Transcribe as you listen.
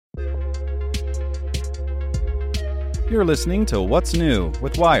You're listening to What's New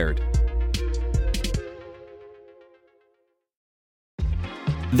with Wired.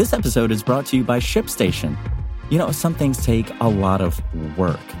 This episode is brought to you by ShipStation. You know, some things take a lot of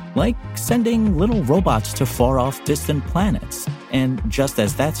work, like sending little robots to far-off distant planets. And just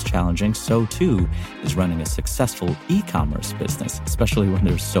as that's challenging, so too is running a successful e-commerce business, especially when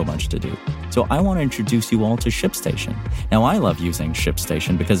there's so much to do. So I want to introduce you all to ShipStation. Now, I love using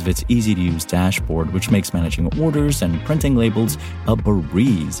ShipStation because of its easy-to-use dashboard, which makes managing orders and printing labels a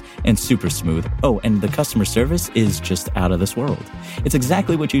breeze and super smooth. Oh, and the customer service is just out of this world. It's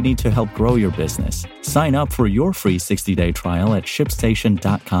exactly what you need to help grow your business. Sign up for your free 60-day trial at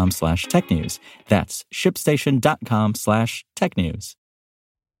shipstation.com/technews. That's shipstation.com/technews.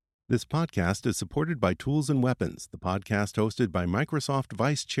 This podcast is supported by Tools and Weapons, the podcast hosted by Microsoft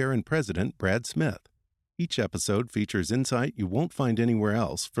Vice Chair and President Brad Smith. Each episode features insight you won't find anywhere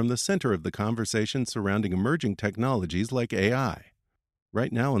else from the center of the conversation surrounding emerging technologies like AI.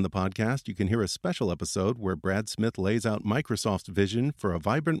 Right now on the podcast, you can hear a special episode where Brad Smith lays out Microsoft's vision for a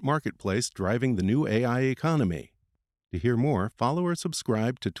vibrant marketplace driving the new AI economy. To hear more, follow or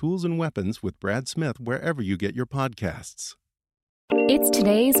subscribe to Tools and Weapons with Brad Smith wherever you get your podcasts. It's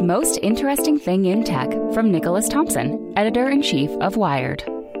today's most interesting thing in tech from Nicholas Thompson, editor-in-chief of Wired.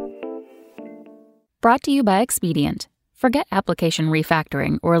 Brought to you by Expedient. Forget application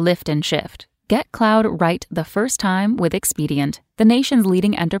refactoring or lift and shift. Get cloud right the first time with Expedient, the nation's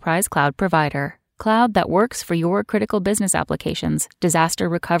leading enterprise cloud provider. Cloud that works for your critical business applications, disaster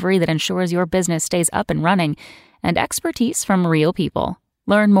recovery that ensures your business stays up and running, and expertise from real people.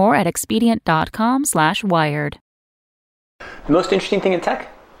 Learn more at expedient.com/wired. The most interesting thing in tech,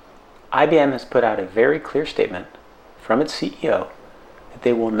 IBM has put out a very clear statement from its CEO that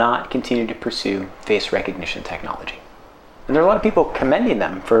they will not continue to pursue face recognition technology. And there are a lot of people commending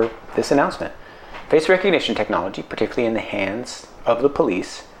them for this announcement. Face recognition technology, particularly in the hands of the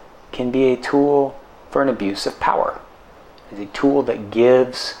police, can be a tool for an abuse of power. It's a tool that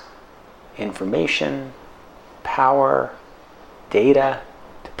gives information, power, data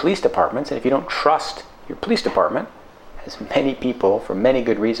to police departments, and if you don't trust your police department, as many people, for many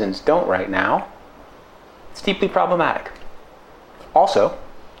good reasons, don't right now, it's deeply problematic. Also,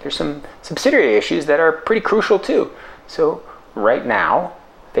 there's some subsidiary issues that are pretty crucial too. So right now,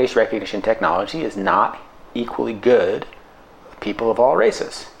 face recognition technology is not equally good with people of all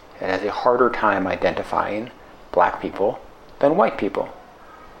races. It has a harder time identifying black people than white people.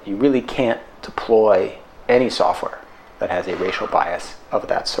 You really can't deploy any software that has a racial bias of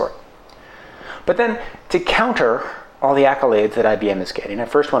that sort. But then, to counter all the accolades that IBM is getting, I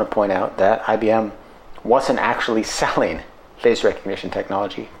first want to point out that IBM wasn't actually selling face recognition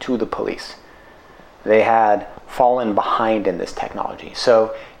technology to the police. They had fallen behind in this technology.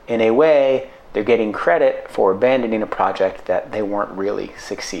 So, in a way, they're getting credit for abandoning a project that they weren't really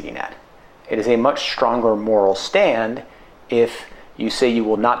succeeding at. It is a much stronger moral stand if you say you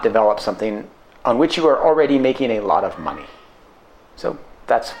will not develop something on which you are already making a lot of money. So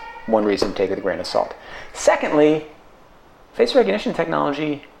that's one reason to take it with a grain of salt. Secondly, face recognition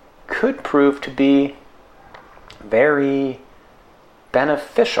technology could prove to be very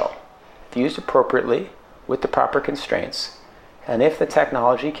beneficial if used appropriately with the proper constraints. And if the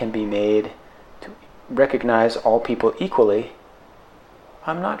technology can be made to recognize all people equally,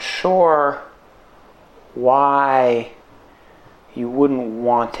 I'm not sure why you wouldn't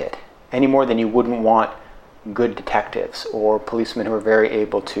want it any more than you wouldn't want good detectives or policemen who are very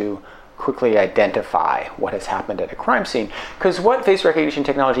able to quickly identify what has happened at a crime scene. Because what face recognition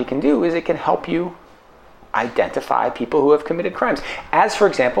technology can do is it can help you identify people who have committed crimes, as for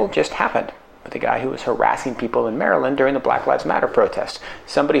example just happened with a guy who was harassing people in Maryland during the Black Lives Matter protests,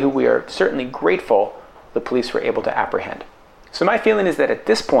 somebody who we are certainly grateful the police were able to apprehend. So my feeling is that at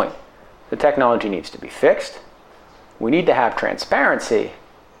this point, the technology needs to be fixed. We need to have transparency,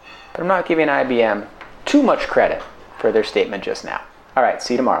 but I'm not giving IBM too much credit for their statement just now. All right,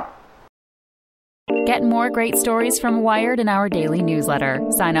 see you tomorrow. Get more great stories from Wired in our daily newsletter.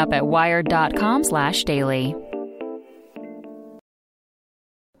 Sign up at wired.com/daily.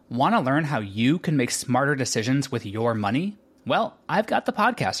 Want to learn how you can make smarter decisions with your money? Well, I've got the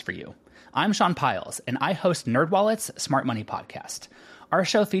podcast for you. I'm Sean Piles, and I host NerdWallet's Smart Money Podcast. Our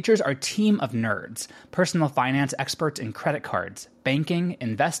show features our team of nerds, personal finance experts in credit cards, banking,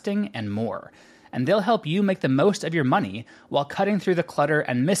 investing, and more. And they'll help you make the most of your money while cutting through the clutter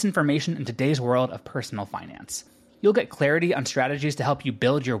and misinformation in today's world of personal finance. You'll get clarity on strategies to help you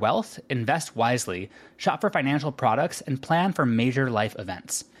build your wealth, invest wisely, shop for financial products, and plan for major life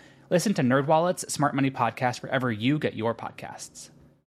events. Listen to NerdWallet's Smart Money Podcast wherever you get your podcasts.